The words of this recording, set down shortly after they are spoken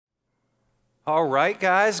All right,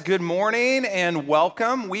 guys, good morning and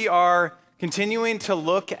welcome. We are continuing to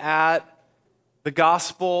look at the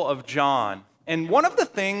Gospel of John. And one of the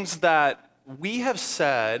things that we have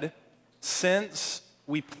said since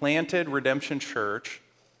we planted Redemption Church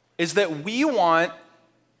is that we want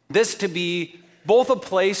this to be both a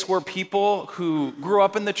place where people who grew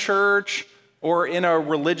up in the church or in a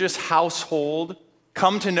religious household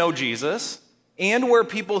come to know Jesus, and where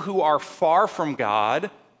people who are far from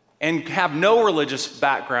God and have no religious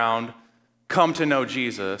background come to know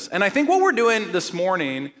Jesus. And I think what we're doing this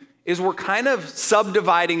morning is we're kind of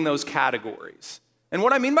subdividing those categories. And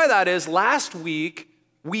what I mean by that is last week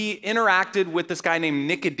we interacted with this guy named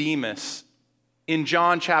Nicodemus in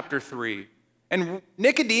John chapter 3. And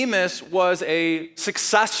Nicodemus was a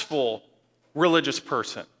successful religious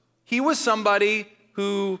person. He was somebody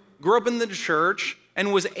who grew up in the church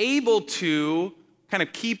and was able to kind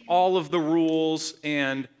of keep all of the rules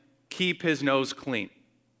and keep his nose clean.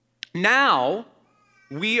 Now,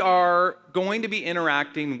 we are going to be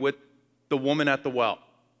interacting with the woman at the well.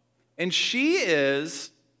 And she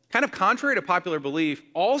is, kind of contrary to popular belief,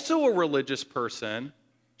 also a religious person.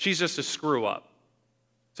 She's just a screw up.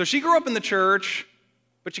 So she grew up in the church,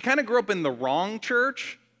 but she kind of grew up in the wrong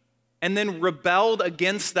church and then rebelled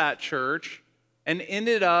against that church and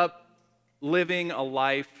ended up living a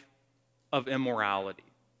life of immorality.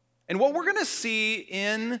 And what we're going to see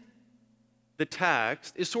in the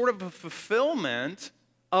text is sort of a fulfillment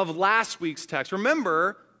of last week's text.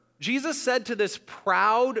 Remember, Jesus said to this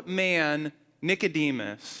proud man,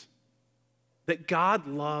 Nicodemus, that God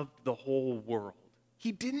loved the whole world.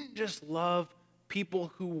 He didn't just love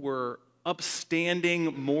people who were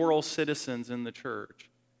upstanding moral citizens in the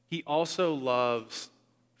church. He also loves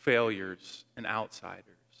failures and outsiders.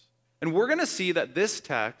 And we're going to see that this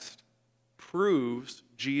text proves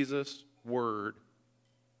Jesus' word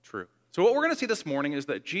true. So what we're going to see this morning is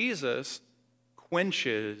that Jesus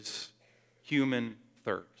quenches human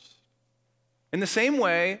thirst. In the same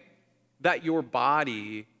way that your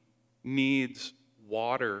body needs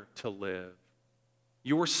water to live,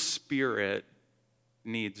 your spirit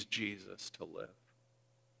needs Jesus to live.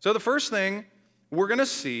 So the first thing we're going to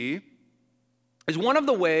see is one of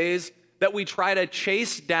the ways that we try to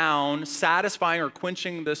chase down satisfying or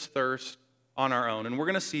quenching this thirst on our own. And we're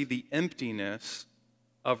going to see the emptiness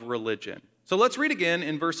of religion. So let's read again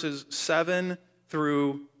in verses 7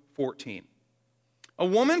 through 14. A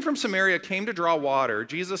woman from Samaria came to draw water.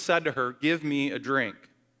 Jesus said to her, "Give me a drink."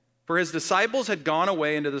 For his disciples had gone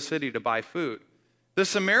away into the city to buy food. The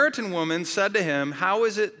Samaritan woman said to him, "How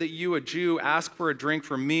is it that you, a Jew, ask for a drink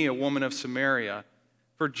from me, a woman of Samaria?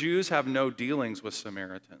 For Jews have no dealings with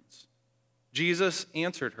Samaritans." Jesus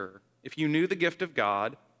answered her, "If you knew the gift of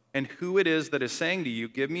God and who it is that is saying to you,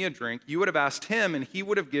 'Give me a drink,' you would have asked him, and he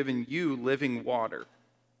would have given you living water."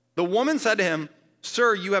 The woman said to him,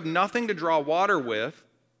 "Sir, you have nothing to draw water with,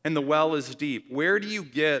 and the well is deep. Where do you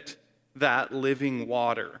get that living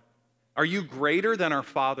water? Are you greater than our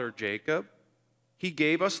father Jacob? He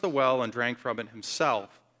gave us the well and drank from it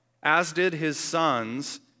himself, as did his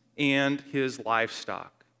sons and his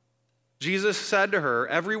livestock." Jesus said to her,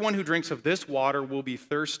 "Everyone who drinks of this water will be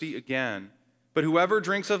thirsty again. But whoever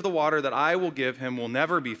drinks of the water that I will give him will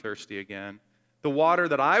never be thirsty again. The water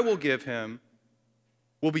that I will give him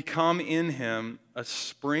will become in him a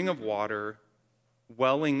spring of water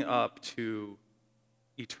welling up to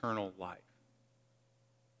eternal life."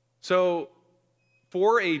 So,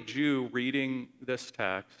 for a Jew reading this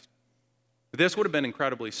text, this would have been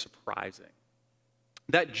incredibly surprising.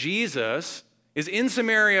 That Jesus is in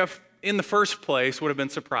Samaria in the first place would have been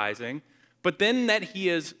surprising. But then that he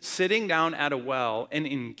is sitting down at a well and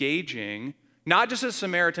engaging, not just a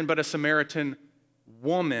Samaritan, but a Samaritan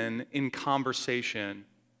woman in conversation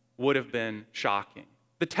would have been shocking.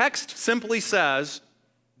 The text simply says,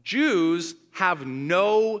 Jews have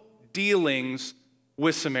no dealings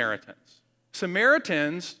with Samaritans.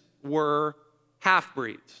 Samaritans were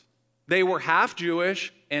half-breeds. They were half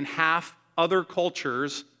Jewish and half other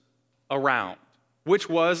cultures around, which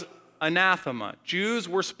was anathema. Jews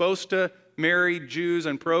were supposed to marry Jews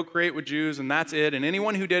and procreate with Jews, and that's it. And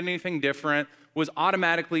anyone who did anything different was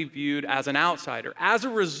automatically viewed as an outsider. As a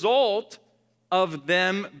result of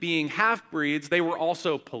them being half-breeds, they were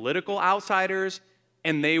also political outsiders,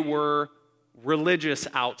 and they were religious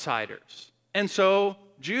outsiders. And so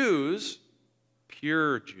Jews,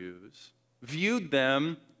 pure Jews, viewed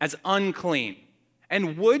them as unclean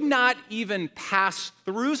and would not even pass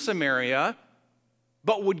through Samaria,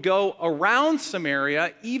 but would go around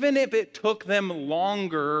Samaria even if it took them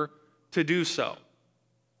longer to do so.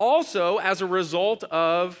 Also, as a result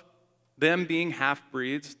of them being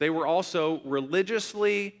half-breeds, they were also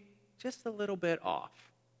religiously just a little bit off.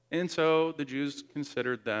 And so the Jews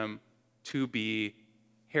considered them to be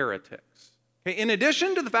heretics. Okay, in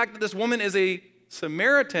addition to the fact that this woman is a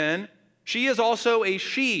Samaritan, she is also a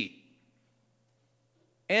she.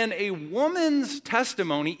 And a woman's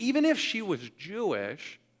testimony, even if she was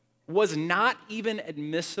Jewish, was not even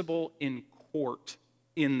admissible in court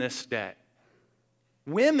in this day.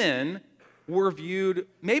 Women were viewed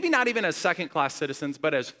maybe not even as second-class citizens,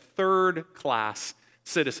 but as third-class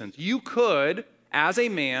citizens. You could, as a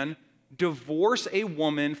man, divorce a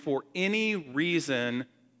woman for any reason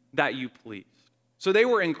that you pleased. So they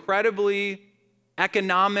were incredibly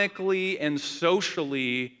economically and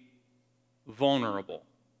socially vulnerable.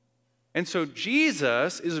 And so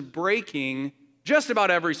Jesus is breaking just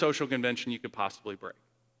about every social convention you could possibly break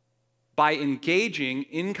by engaging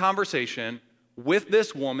in conversation with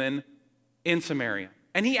this woman in Samaria.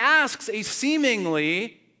 And he asks a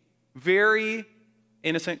seemingly very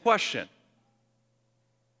innocent question.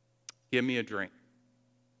 Give me a drink.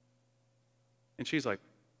 And she's like,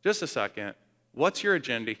 just a second. What's your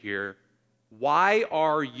agenda here? Why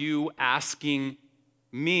are you asking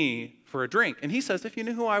me for a drink? And he says, if you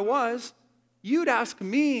knew who I was, you'd ask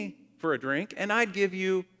me for a drink, and I'd give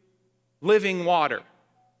you living water.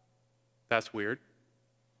 That's weird.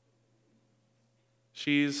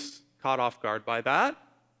 She's caught off guard by that.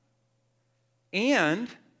 And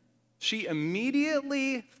she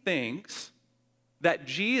immediately thinks that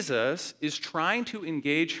Jesus is trying to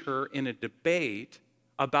engage her in a debate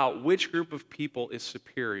about which group of people is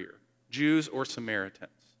superior, Jews or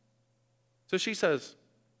Samaritans. So she says,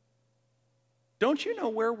 don't you know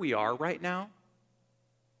where we are right now?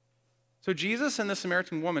 So Jesus and the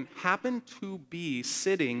Samaritan woman happen to be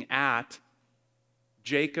sitting at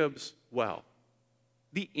Jacob's well,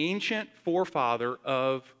 the ancient forefather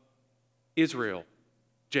of Israel,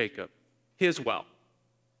 Jacob, his well.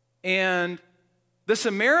 And the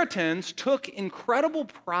Samaritans took incredible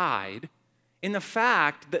pride in the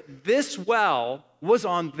fact that this well was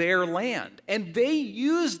on their land, and they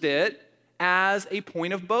used it as a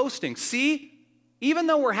point of boasting. See, even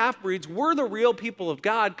though we're half-breeds, we're the real people of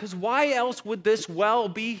God, because why else would this well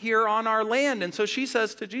be here on our land? And so she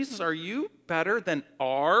says to Jesus, are you better than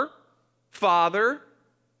our father,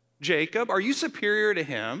 Jacob? Are you superior to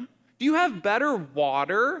him? Do you have better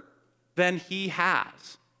water than he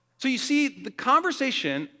has? So you see, the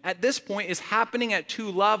conversation at this point is happening at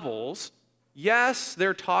two levels. Yes,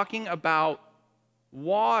 they're talking about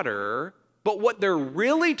water, but what they're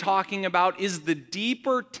really talking about is the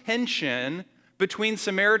deeper tension between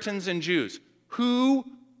Samaritans and Jews. Who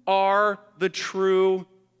are the true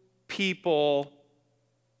people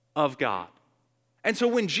of God? And so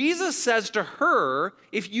when Jesus says to her,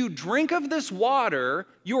 if you drink of this water,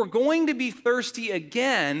 you're going to be thirsty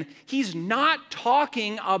again, he's not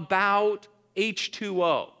talking about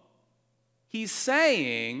H2O. He's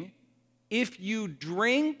saying, if you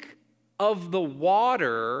drink of the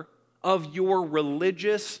water of your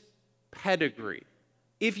religious pedigree,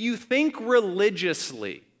 if you think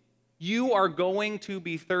religiously, you are going to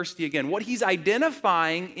be thirsty again. What he's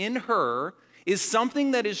identifying in her is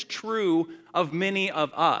something that is true of many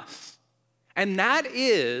of us. And that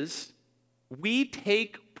is, we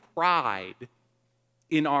take pride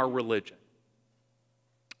in our religion.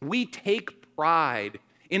 We take pride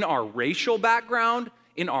in our racial background,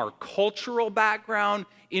 in our cultural background,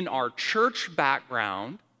 in our church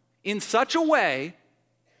background, in such a way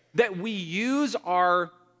that we use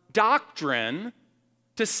our doctrine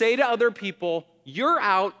to say to other people, you're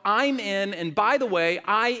out, I'm in, and by the way,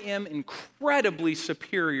 I am incredibly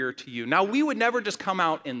superior to you. Now, we would never just come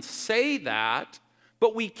out and say that,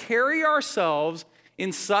 but we carry ourselves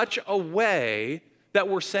in such a way that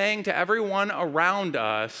we're saying to everyone around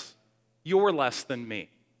us, you're less than me.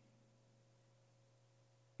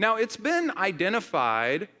 Now, it's been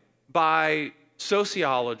identified by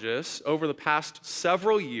sociologists over the past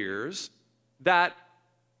several years that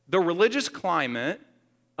the religious climate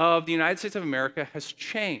of the United States of America has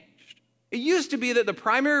changed. It used to be that the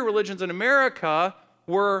primary religions in America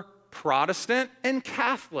were Protestant and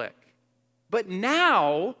Catholic. But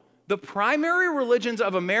now, the primary religions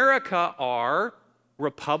of America are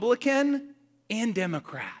Republican and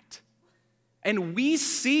Democrat. And we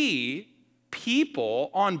see people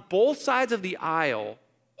on both sides of the aisle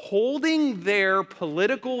holding their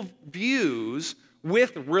political views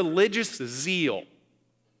with religious zeal.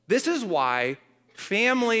 This is why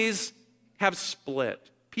families have split.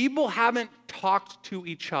 People haven't talked to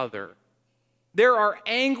each other. There are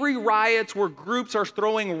angry riots where groups are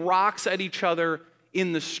throwing rocks at each other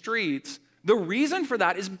in the streets The reason for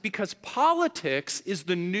that is because politics is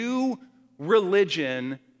the new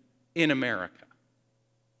religion in America.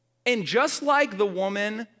 And just like the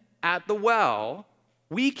woman at the well,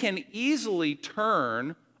 we can easily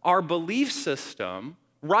turn our belief system,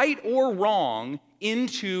 right or wrong,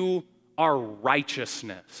 into our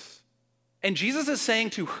righteousness. And Jesus is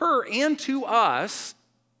saying to her and to us,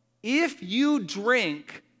 if you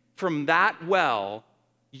drink from that well,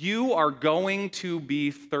 you are going to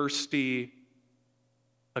be thirsty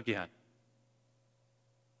again.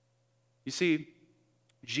 You see,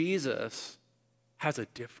 Jesus has a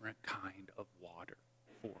different kind of water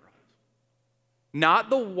for us. Not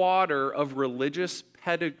the water of religious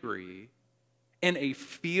pedigree and a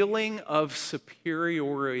feeling of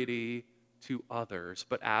superiority to others,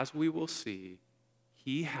 but as we will see,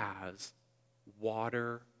 he has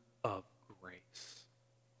water of grace.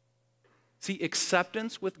 See,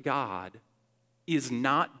 acceptance with God is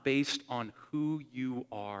not based on who you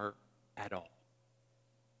are at all.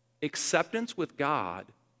 Acceptance with God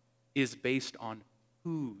is based on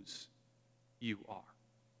whose you are.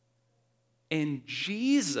 And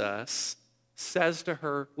Jesus says to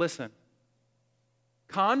her, listen,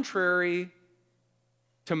 contrary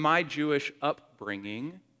to my Jewish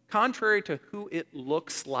upbringing, contrary to who it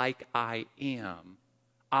looks like I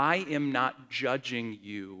am not judging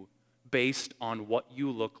you based on what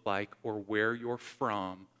you look like or where you're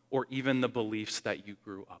from or even the beliefs that you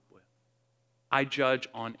grew up with. I judge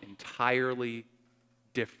on entirely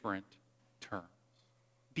different terms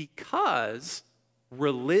because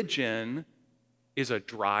religion is a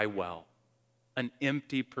dry well, an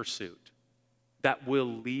empty pursuit that will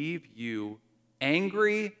leave you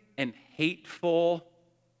angry and hateful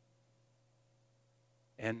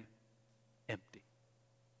and empty.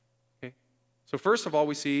 Okay? So first of all,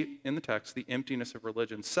 we see in the text the emptiness of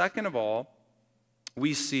religion. Second of all,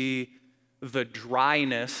 we see the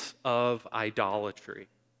dryness of idolatry.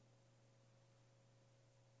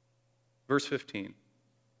 Verse 15.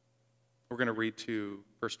 We're going to read to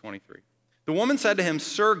verse 23. The woman said to him,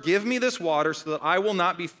 "Sir, give me this water so that I will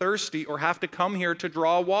not be thirsty or have to come here to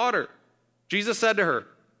draw water." Jesus said to her,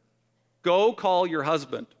 "Go call your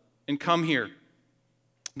husband and come here."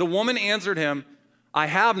 The woman answered him, "I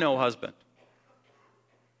have no husband."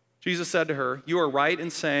 Jesus said to her, "You are right in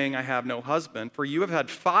saying, 'I have no husband,' for you have had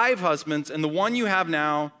 5 husbands, and the one you have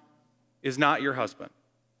now is not your husband.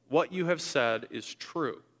 What you have said is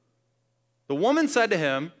true." The woman said to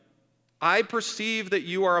him, "I perceive that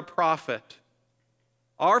you are a prophet.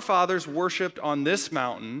 Our fathers worshipped on this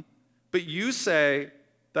mountain, but you say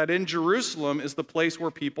that in Jerusalem is the place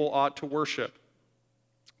where people ought to worship."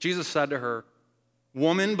 Jesus said to her,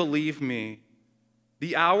 "Woman, believe me,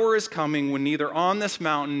 the hour is coming when neither on this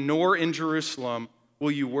mountain nor in Jerusalem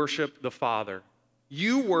will you worship the Father.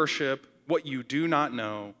 You worship what you do not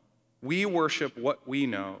know. We worship what we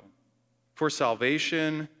know, for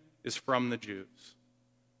salvation is from the Jews.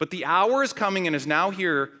 But the hour is coming and is now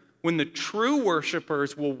here when the true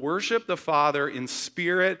worshipers will worship the Father in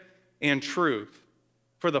spirit and truth,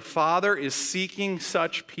 for the Father is seeking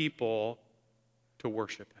such people to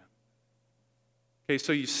worship him." Okay,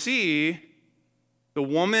 so you see, the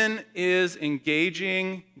woman is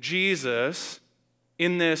engaging Jesus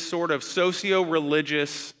in this sort of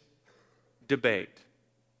socio-religious debate.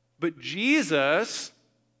 But Jesus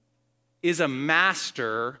is a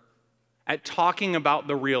master at talking about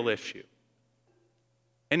the real issue.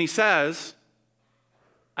 And he says,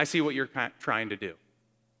 "I see what you're trying to do."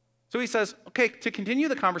 So he says, "Okay, to continue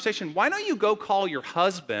the conversation, why don't you go call your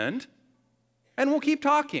husband and we'll keep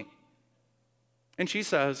talking?" And she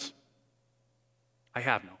says, "I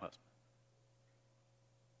have no husband."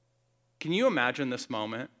 Can you imagine this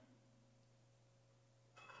moment?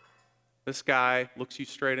 This guy looks you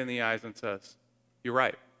straight in the eyes and says, "You're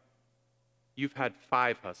right. You've had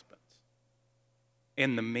 5 husbands.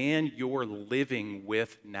 And the man you're living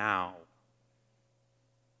with now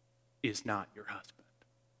is not your husband."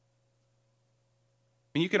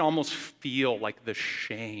 And you can almost feel like the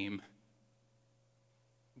shame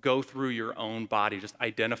go through your own body, just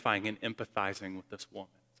identifying and empathizing with this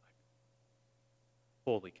woman. It's like,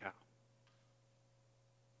 holy cow.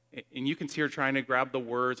 And you can see her trying to grab the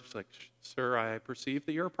words. She's like, "Sir, I perceive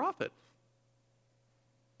that you're a prophet."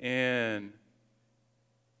 And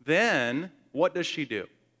then, what does she do?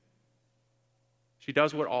 She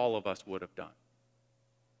does what all of us would have done.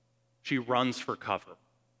 She runs for cover.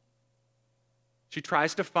 She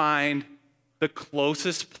tries to find the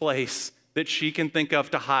closest place that she can think of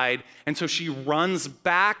to hide, and so she runs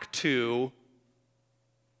back to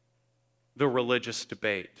the religious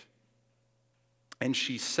debate. And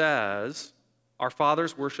she says, Our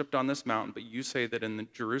fathers worshipped on this mountain, but you say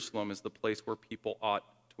that Jerusalem is the place where people ought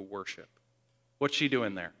to worship. What's she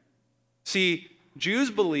doing there? See, Jews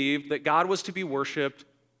believed that God was to be worshiped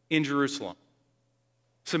in Jerusalem.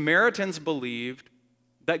 Samaritans believed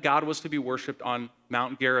that God was to be worshiped on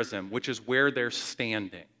Mount Gerizim, which is where they're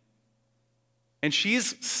standing. And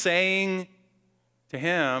she's saying to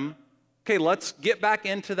him, okay, let's get back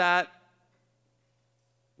into that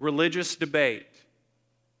religious debate.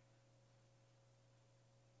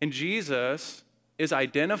 And Jesus is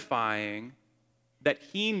identifying that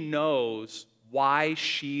he knows why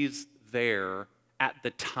she's there at the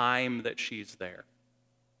time that she's there.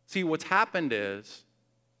 See, what's happened is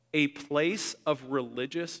a place of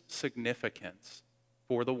religious significance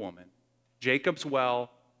for the woman, Jacob's well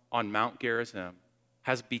on Mount Gerizim,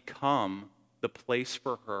 has become the place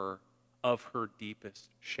for her of her deepest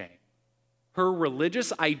shame. Her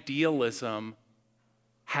religious idealism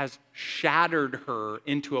has shattered her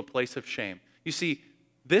into a place of shame. You see,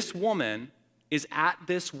 this woman is at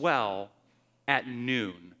this well at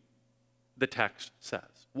noon, the text says.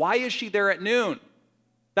 Why is she there at noon?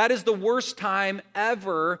 That is the worst time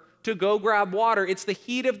ever to go grab water. It's the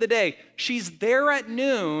heat of the day. She's there at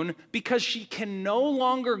noon because she can no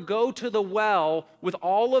longer go to the well with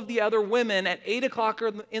all of the other women at 8 o'clock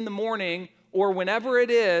in the morning or whenever it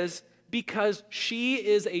is, because she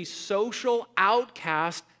is a social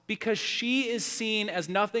outcast, because she is seen as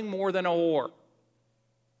nothing more than a whore.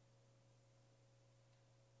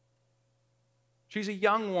 She's a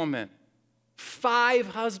young woman, 5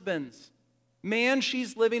 husbands. Man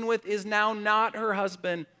she's living with is now not her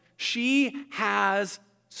husband. She has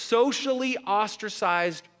socially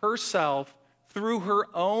ostracized herself through her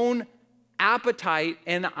own appetite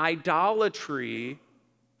and idolatry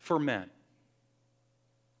for men.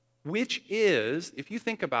 Which is, if you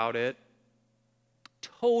think about it,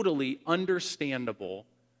 totally understandable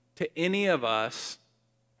to any of us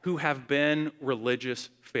who have been religious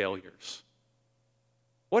failures.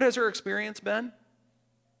 What has her experience been?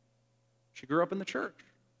 She grew up in the church.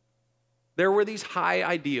 There were these high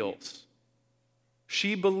ideals.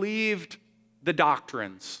 She believed the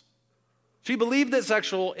doctrines. She believed that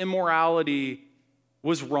sexual immorality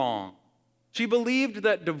was wrong. She believed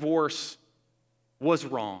that divorce was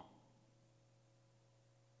wrong.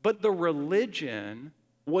 But the religion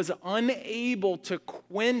was unable to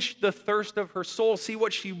quench the thirst of her soul. See,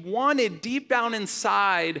 what she wanted deep down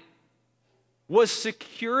inside was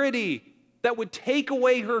security that would take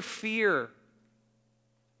away her fear,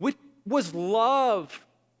 which was love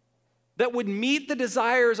that would meet the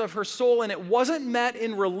desires of her soul, and it wasn't met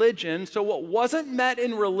in religion. So what wasn't met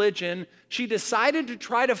in religion, she decided to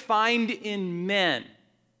try to find in men.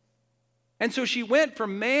 And so she went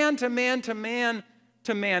from man to man to man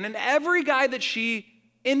to man. And every guy that she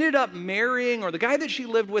ended up marrying, or the guy that she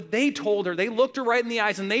lived with, they looked her right in the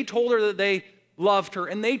eyes, and they told her that they loved her,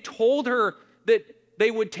 and they told her that they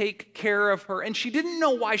would take care of her. And she didn't know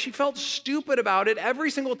why. She felt stupid about it. Every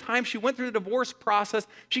single time she went through the divorce process,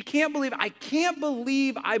 I can't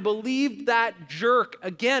believe I believed that jerk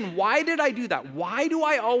again. Why did I do that? Why do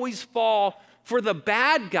I always fall for the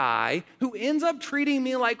bad guy who ends up treating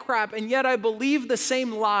me like crap, and yet I believe the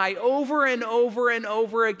same lie over and over and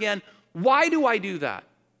over again? Why do I do that?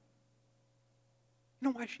 You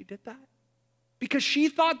know why she did that? Because she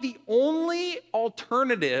thought the only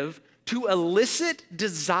alternative to illicit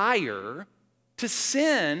desire, to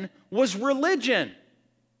sin, was religion.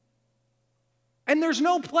 And there's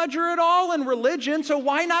no pleasure at all in religion, so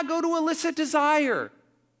why not go to illicit desire?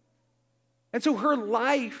 And so her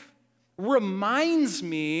life reminds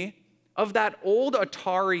me of that old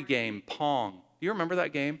Atari game, Pong. Do you remember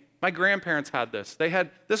that game? My grandparents had this.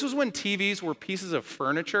 This was when TVs were pieces of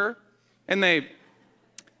furniture, and they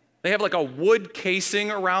have like a wood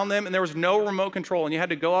casing around them, and there was no remote control, and you had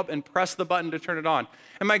to go up and press the button to turn it on.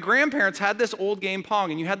 And my grandparents had this old game,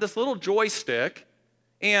 Pong, and you had this little joystick,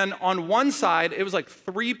 and on one side, it was like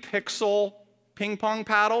 3-pixel ping pong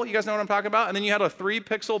paddle. You guys know what I'm talking about? And then you had a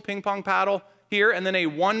 3-pixel ping pong paddle here, and then a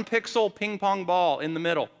 1-pixel ping pong ball in the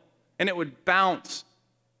middle. And it would bounce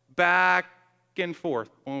back and forth.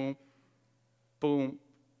 Boom, boom,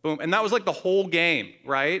 boom. And that was like the whole game,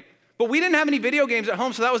 right? But we didn't have any video games at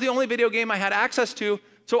home, so that was the only video game I had access to.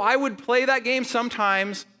 So I would play that game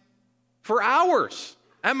sometimes for hours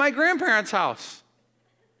at my grandparents' house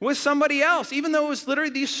with somebody else, even though it was literally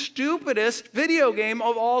the stupidest video game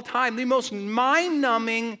of all time, the most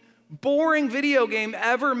mind-numbing, boring video game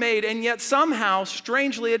ever made, and yet somehow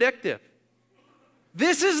strangely addictive.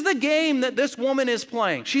 This is the game that this woman is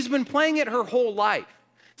playing. She's been playing it her whole life.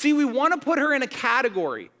 See, we want to put her in a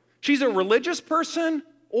category. She's a religious person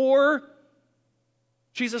or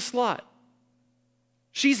she's a slut.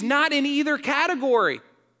 She's not in either category.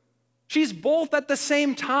 She's both at the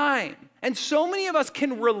same time. And so many of us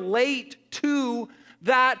can relate to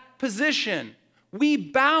that position. We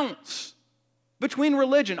bounce between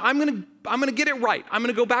religion. I'm gonna get it right. I'm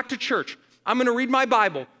gonna go back to church. I'm gonna read my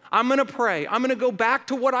Bible. I'm gonna pray. I'm gonna go back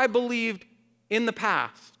to what I believed in the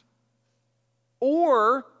past.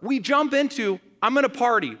 Or we jump into, I'm gonna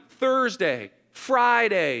party Thursday,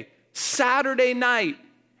 Friday, Saturday night,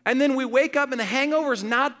 and then we wake up and the hangover's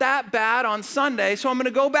not that bad on Sunday, so I'm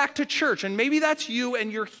gonna go back to church. And maybe that's you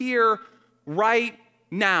and you're here right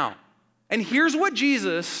now. And here's what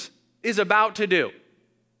Jesus is about to do.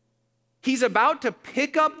 He's about to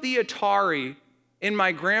pick up the Atari in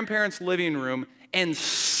my grandparents' living room and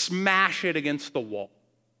smash it against the wall.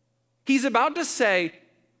 He's about to say,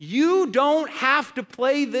 you don't have to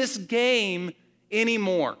play this game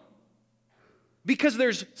anymore because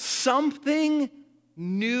there's something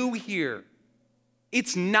new here.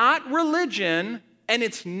 It's not religion and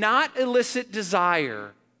it's not illicit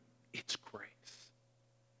desire. It's grace.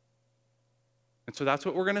 And so that's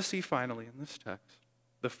what we're going to see finally in this text,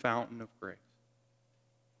 the fountain of grace.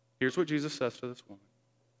 Here's what Jesus says to this woman.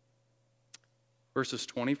 Verses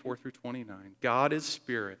 24 through 29. God is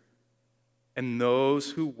spirit, and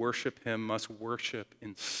those who worship him must worship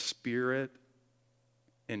in spirit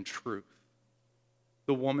and truth.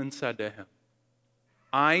 The woman said to him,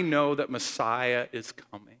 I know that Messiah is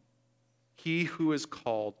coming, he who is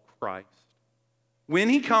called Christ. When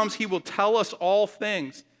he comes, he will tell us all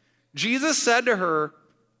things. Jesus said to her,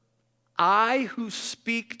 I who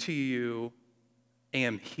speak to you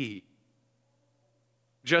am he.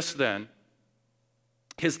 Just then,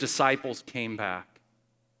 his disciples came back.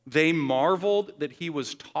 They marveled that he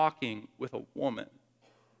was talking with a woman.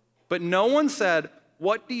 But no one said,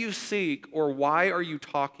 what do you seek, or why are you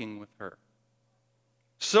talking with her?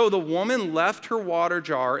 So the woman left her water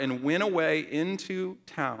jar and went away into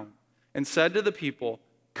town and said to the people,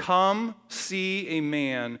 come see a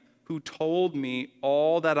man who told me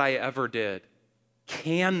all that I ever did.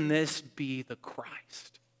 Can this be the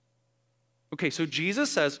Christ? Okay, so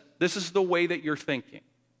Jesus says, this is the way that you're thinking.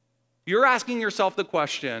 You're asking yourself the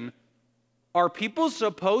question, are people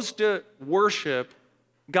supposed to worship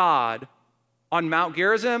God on Mount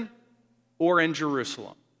Gerizim or in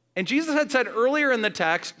Jerusalem? And Jesus had said earlier in the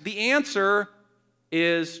text, the answer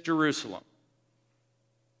is Jerusalem.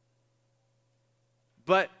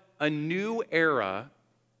 But a new era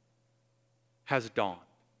has dawned.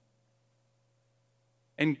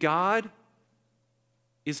 And God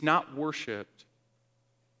is not worshiped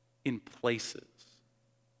in places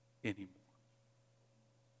anymore.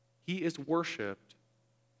 He is worshiped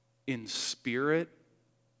in spirit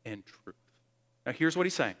and truth. Now here's what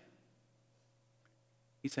he's saying.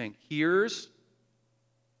 He's saying, here's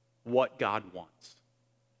what God wants.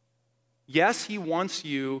 Yes, he wants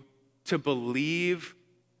you to believe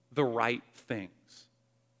the right things,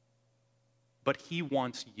 but he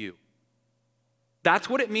wants you. That's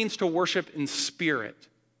what it means to worship in spirit.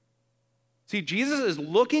 See, Jesus is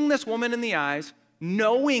looking this woman in the eyes,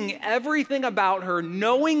 knowing everything about her,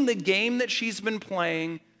 knowing the game that she's been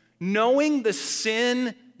playing, knowing the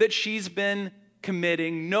sin that she's been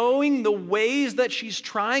committing, knowing the ways that she's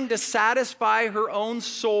trying to satisfy her own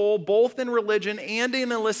soul, both in religion and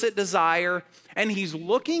in illicit desire. And he's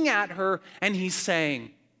looking at her and he's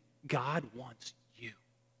saying, God wants you.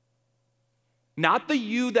 Not the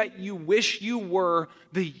you that you wish you were,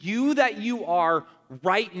 the you that you are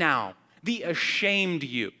right now, the ashamed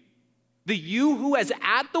you. The you who is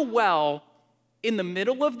at the well in the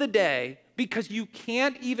middle of the day because you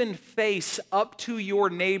can't even face up to your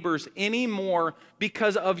neighbors anymore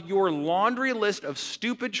because of your laundry list of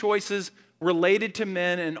stupid choices related to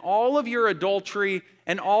men and all of your adultery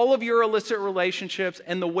and all of your illicit relationships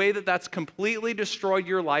and the way that that's completely destroyed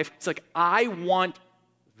your life. It's like, I want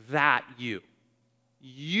that you.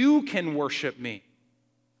 You can worship me.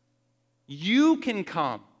 You can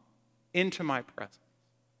come into my presence.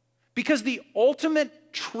 Because the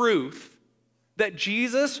ultimate truth that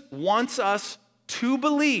Jesus wants us to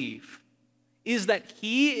believe is that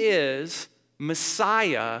he is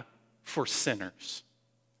Messiah for sinners.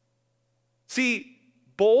 See,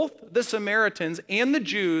 both the Samaritans and the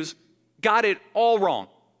Jews got it all wrong.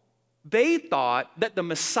 They thought that the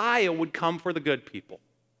Messiah would come for the good people.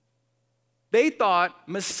 They thought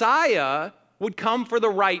Messiah would come for the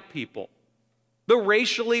right people. The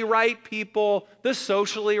racially right people, the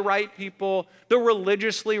socially right people, the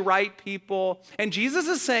religiously right people. And Jesus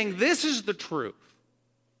is saying, this is the truth.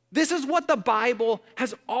 This is what the Bible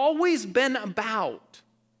has always been about.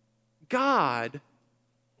 God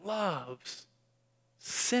loves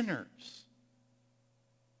sinners.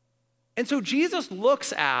 And so Jesus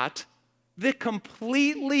looks at the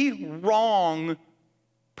completely wrong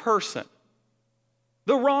person,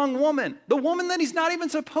 the wrong woman, the woman that he's not even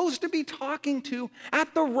supposed to be talking to,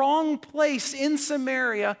 at the wrong place in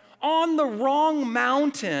Samaria, on the wrong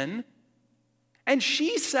mountain. And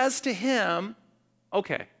she says to him,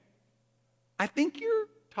 okay, I think you're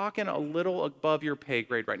talking a little above your pay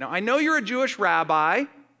grade right now. I know you're a Jewish rabbi,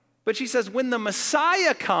 but she says, when the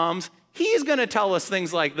Messiah comes, he's going to tell us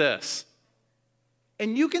things like this.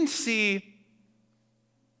 And you can see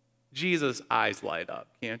Jesus' eyes light up,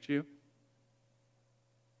 can't you?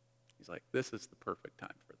 He's like, this is the perfect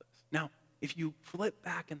time for this. Now, if you flip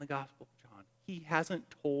back in the Gospel of John, he hasn't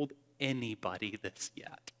told anybody this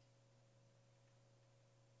yet.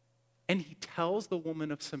 And he tells the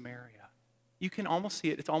woman of Samaria. You can almost see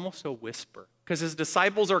it. It's almost a whisper because his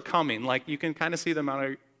disciples are coming. Like you can kind of see them out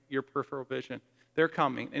of your peripheral vision. They're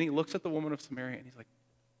coming. And he looks at the woman of Samaria and he's like,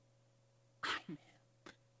 I'm him.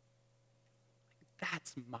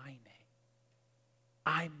 That's my name.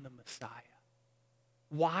 I'm the Messiah.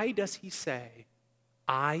 Why does he say,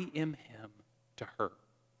 I am him to her?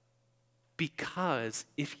 Because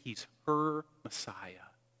if he's her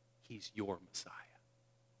Messiah, he's your Messiah.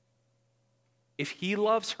 If he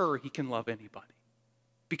loves her, he can love anybody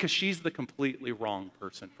because she's the completely wrong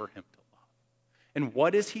person for him to love. And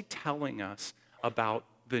what is he telling us about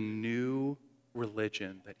the new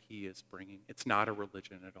religion that he is bringing? It's not a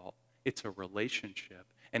religion at all. It's a relationship,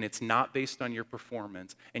 and it's not based on your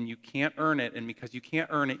performance, and you can't earn it, and because you can't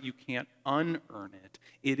earn it, you can't unearn it.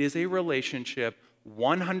 It is a relationship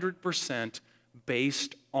 100%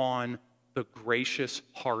 based on the gracious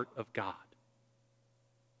heart of God.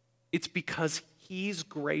 It's because he's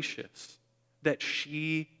gracious that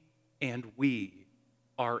she and we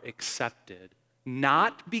are accepted,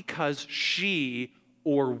 not because she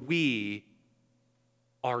or we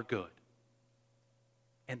are good.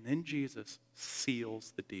 And then Jesus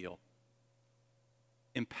seals the deal.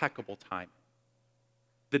 Impeccable timing.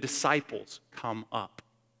 The disciples come up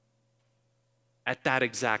at that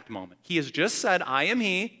exact moment. He has just said, I am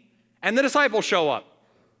he, and the disciples show up.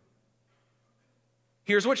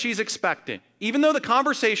 Here's what she's expecting. Even though the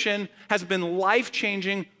conversation has been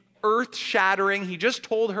life-changing, earth-shattering, he just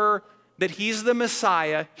told her that he's the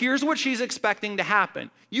Messiah. Here's what she's expecting to happen.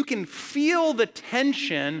 You can feel the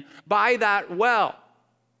tension by that well.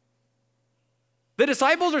 The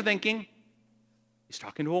disciples are thinking, he's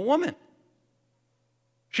talking to a woman.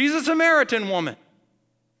 She's a Samaritan woman.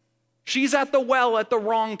 She's at the well at the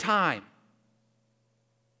wrong time.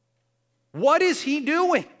 What is he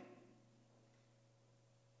doing?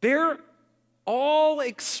 They're all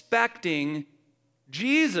expecting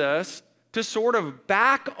Jesus to sort of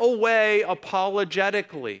back away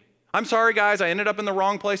apologetically. I'm sorry, guys, I ended up in the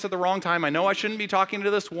wrong place at the wrong time. I know I shouldn't be talking to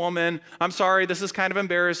this woman. I'm sorry, this is kind of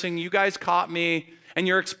embarrassing. You guys caught me. And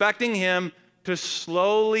you're expecting him to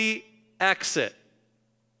slowly exit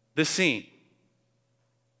the scene.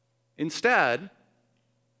 Instead,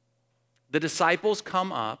 the disciples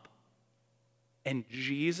come up, and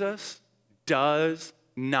Jesus does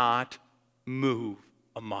not move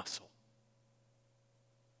a muscle.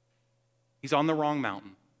 He's on the wrong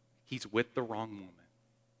mountain. He's with the wrong woman.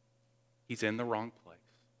 He's in the wrong place.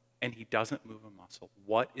 And he doesn't move a muscle.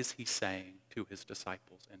 What is he saying to his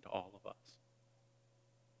disciples and to all of us?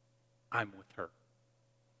 I'm with her.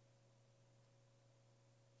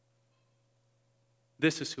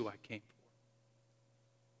 This is who I came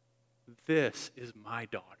for. This is my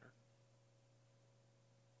daughter.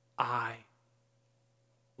 I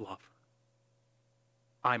love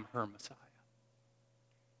her. I'm her Messiah.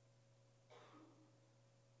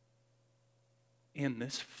 And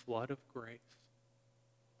this flood of grace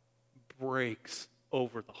breaks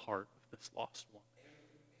over the heart of this lost woman.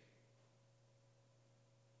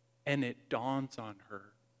 And it dawns on her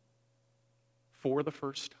for the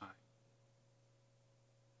first time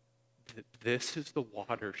that this is the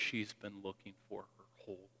water she's been looking for her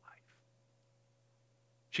whole life.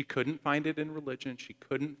 She couldn't find it in religion. She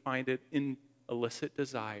couldn't find it in illicit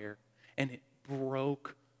desire. And it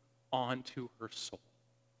broke onto her soul.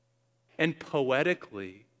 And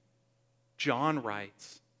poetically, John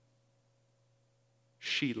writes,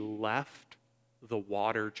 she left the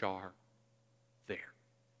water jar there.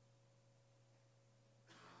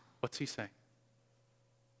 What's he saying?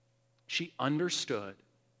 She understood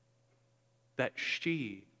that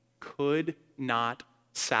she could not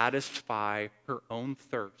satisfy her own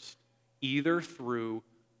thirst, either through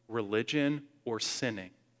religion or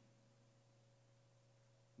sinning,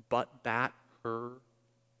 but that her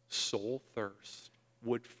soul thirst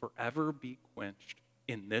would forever be quenched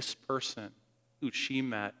in this person who she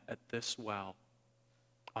met at this well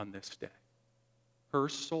on this day. Her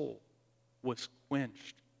soul was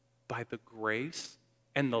quenched by the grace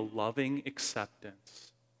and the loving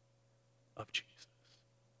acceptance of Jesus.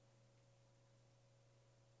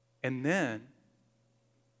 And then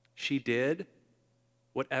she did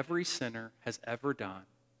what every sinner has ever done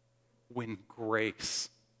when grace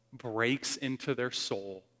breaks into their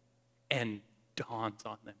soul and dawns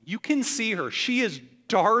on them. You can see her. She is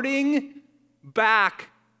darting back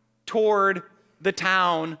toward the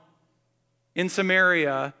town in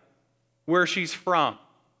Samaria where she's from.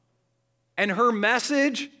 And her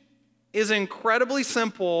message is incredibly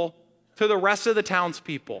simple to the rest of the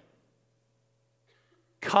townspeople.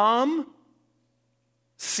 Come,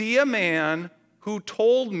 see a man who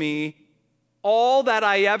told me all that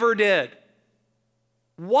I ever did.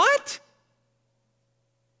 What?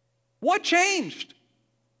 What changed?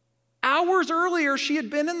 Hours earlier, she had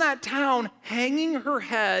been in that town hanging her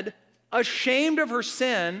head, ashamed of her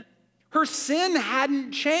sin. Her sin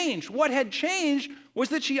hadn't changed. What had changed was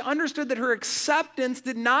that she understood that her acceptance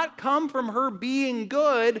did not come from her being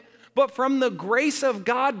good, but from the grace of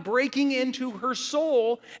God breaking into her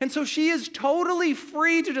soul. And so she is totally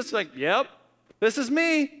free to just like, yep, this is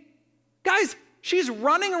me. Guys, she's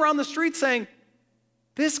running around the street saying,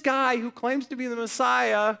 this guy who claims to be the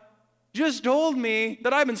Messiah just told me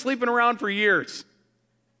that I've been sleeping around for years.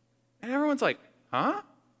 And everyone's like, huh?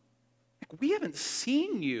 Like, we haven't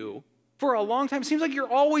seen you for a long time. Seems like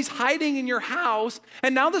you're always hiding in your house.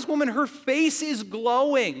 And now this woman, her face is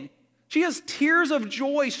glowing. She has tears of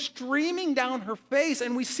joy streaming down her face.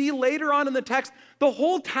 And we see later on in the text, the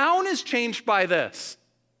whole town is changed by this.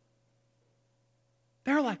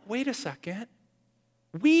 They're like, wait a second.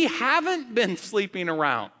 We haven't been sleeping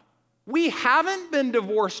around. We haven't been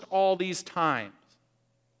divorced all these times.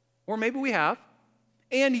 Or maybe we have.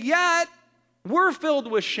 And yet, we're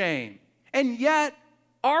filled with shame. And yet,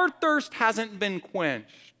 our thirst hasn't been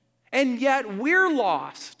quenched. And yet, we're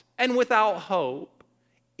lost and without hope.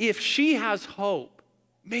 If she has hope,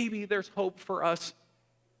 maybe there's hope for us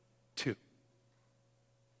too.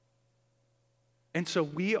 And so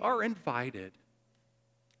we are invited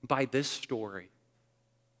by this story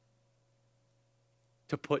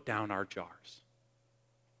to put down our jars,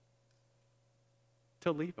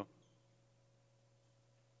 to leave them,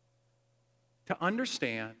 to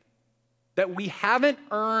understand that we haven't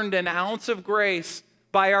earned an ounce of grace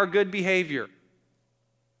by our good behavior.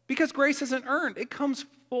 Because grace isn't earned. It comes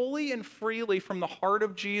fully and freely from the heart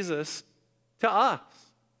of Jesus to us.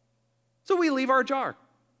 So we leave our jar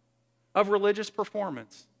of religious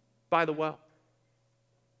performance by the well.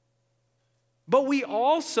 But we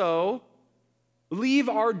also leave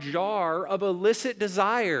our jar of illicit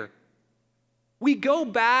desire. We go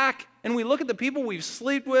back and we look at the people we've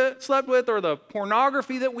slept with, or the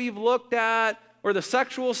pornography that we've looked at, or the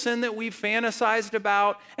sexual sin that we've fantasized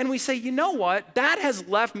about, and we say, you know what? That has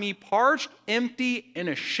left me parched, empty, and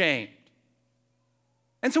ashamed.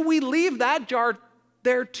 And so we leave that jar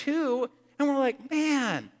there too, and we're like,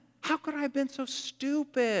 man, how could I have been so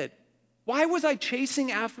stupid? Why was I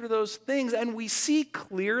chasing after those things? And we see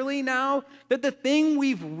clearly now that the thing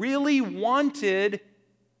we've really wanted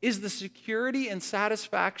is the security and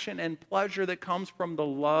satisfaction and pleasure that comes from the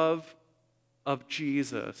love of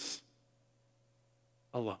Jesus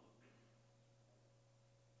alone.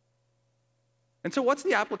 And so what's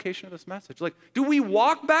the application of this message? Like, do we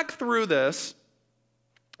walk back through this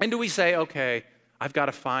and do we say, okay, I've got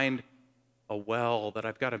to find a well that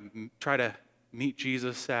I've got to try to meet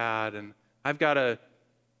Jesus at, and I've got to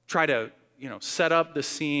try to, set up the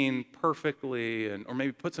scene perfectly, or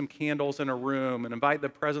maybe put some candles in a room and invite the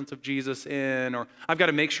presence of Jesus in, or I've got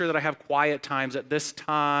to make sure that I have quiet times at this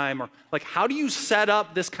time, or like, how do you set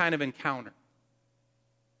up this kind of encounter?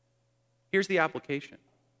 Here's the application.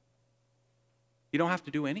 You don't have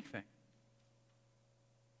to do anything.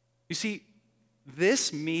 You see,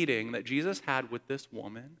 this meeting that Jesus had with this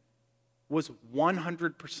woman was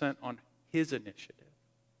 100% on his initiative.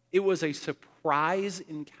 It was a surprise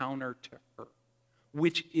encounter to her,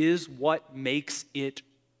 which is what makes it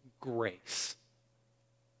grace.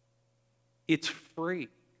 It's free.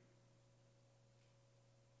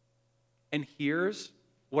 And here's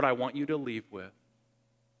what I want you to leave with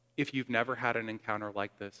if you've never had an encounter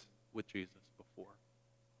like this with Jesus before.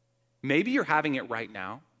 Maybe you're having it right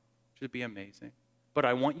now, which would be amazing, but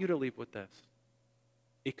I want you to leave with this.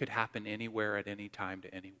 It could happen anywhere at any time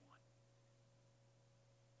to anyone.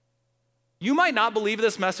 You might not believe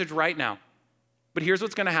this message right now, but here's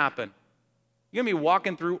what's going to happen. You're going to be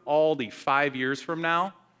walking through Aldi 5 years from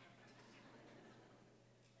now,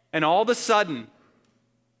 and all of a sudden,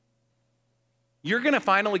 You're going to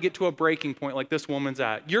finally get to a breaking point like this woman's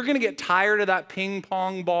at. You're going to get tired of that ping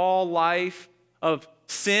pong ball life of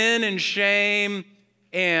sin and shame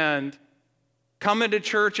and coming to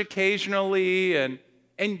church occasionally, and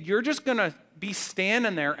you're just going to be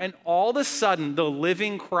standing there, and all of a sudden the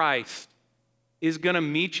living Christ is going to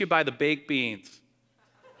meet you by the baked beans.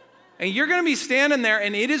 And you're going to be standing there,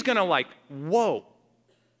 and it is going to like, whoa,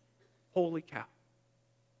 holy cow.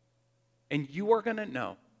 And you are going to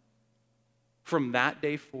know from that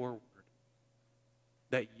day forward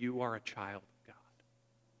that you are a child of God.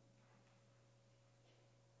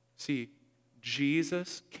 See,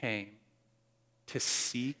 Jesus came to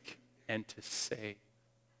seek and to save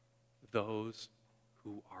those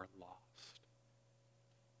who are lost.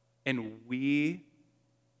 And we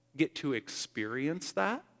get to experience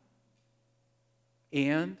that,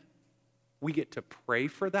 and we get to pray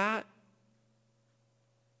for that,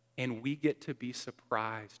 and we get to be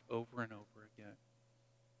surprised over and over again.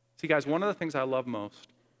 See, guys, one of the things I love most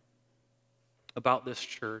about this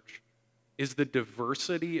church is the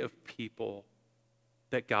diversity of people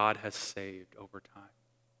that God has saved over time.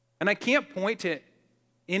 And I can't point to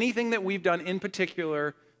anything that we've done in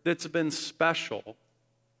particular that's been special,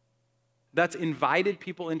 that's invited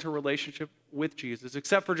people into relationship with Jesus,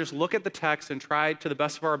 except for just look at the text and try to the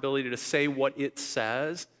best of our ability to say what it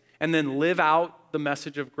says, and then live out the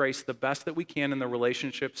message of grace the best that we can in the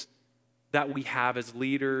relationships that we have as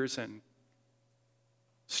leaders and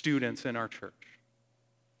students in our church.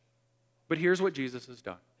 But here's what Jesus has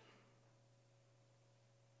done.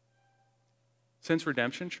 Since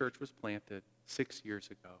Redemption Church was planted 6 years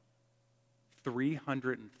ago,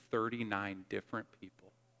 339 different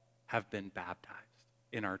people have been baptized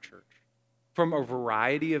in our church from a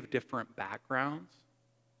variety of different backgrounds,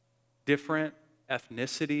 different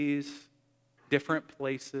ethnicities, different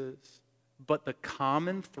places, but the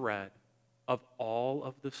common thread of all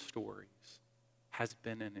of the stories has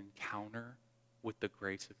been an encounter with the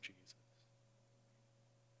grace of Jesus.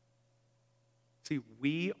 See,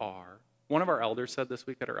 one of our elders said this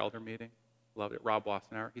week at our elder meeting, loved it, Rob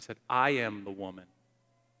Wassenauer, he said, I am the woman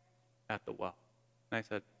at the well. And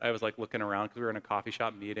I was like looking around because we were in a coffee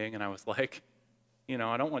shop meeting, and I was like,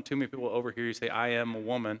 I don't want too many people to overhear you say, I am a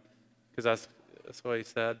woman, because that's what he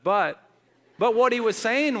said. But what he was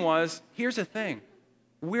saying was, here's the thing,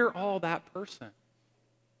 we're all that person.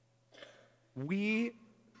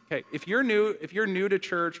 If you're new to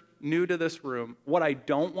church, new to this room, what I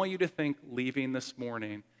don't want you to think leaving this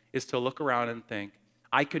morning is to look around and think,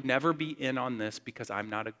 I could never be in on this because I'm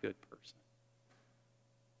not a good person.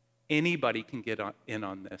 Anybody can get in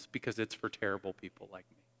on this because it's for terrible people like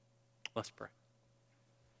me. Let's pray.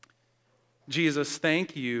 Jesus,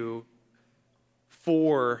 thank you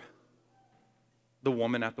for the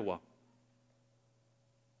woman at the well,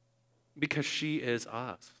 because she is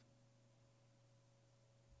us.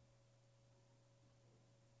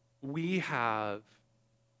 We have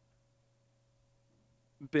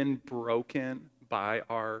been broken by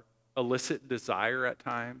our illicit desire at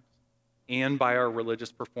times and by our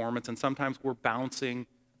religious performance, and sometimes we're bouncing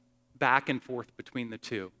back and forth between the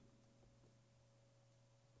two.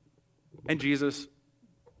 And Jesus,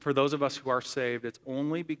 for those of us who are saved, it's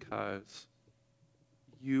only because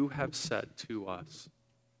you have said to us,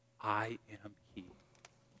 I am He.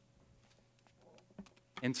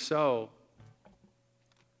 And so,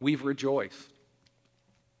 we've rejoiced.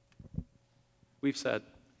 We've said,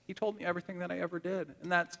 He told me everything that I ever did.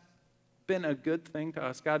 And that's been a good thing to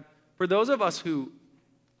us. God, for those of us who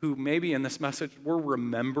maybe in this message, we're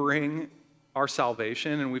remembering our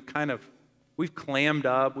salvation, and we've clammed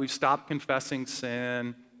up, we've stopped confessing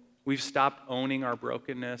sin, we've stopped owning our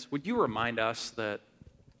brokenness, would you remind us that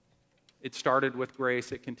it started with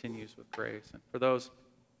grace, it continues with grace? And for those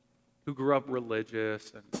who grew up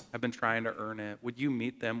religious and have been trying to earn it, would you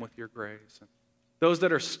meet them with your grace? And those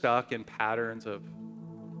that are stuck in patterns of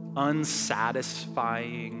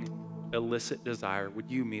unsatisfying, illicit desire,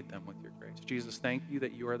 would you meet them with your grace? Jesus, thank you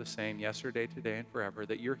that you are the same yesterday, today, and forever,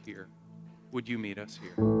 that you're here. Would you meet us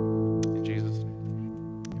here? In Jesus' name.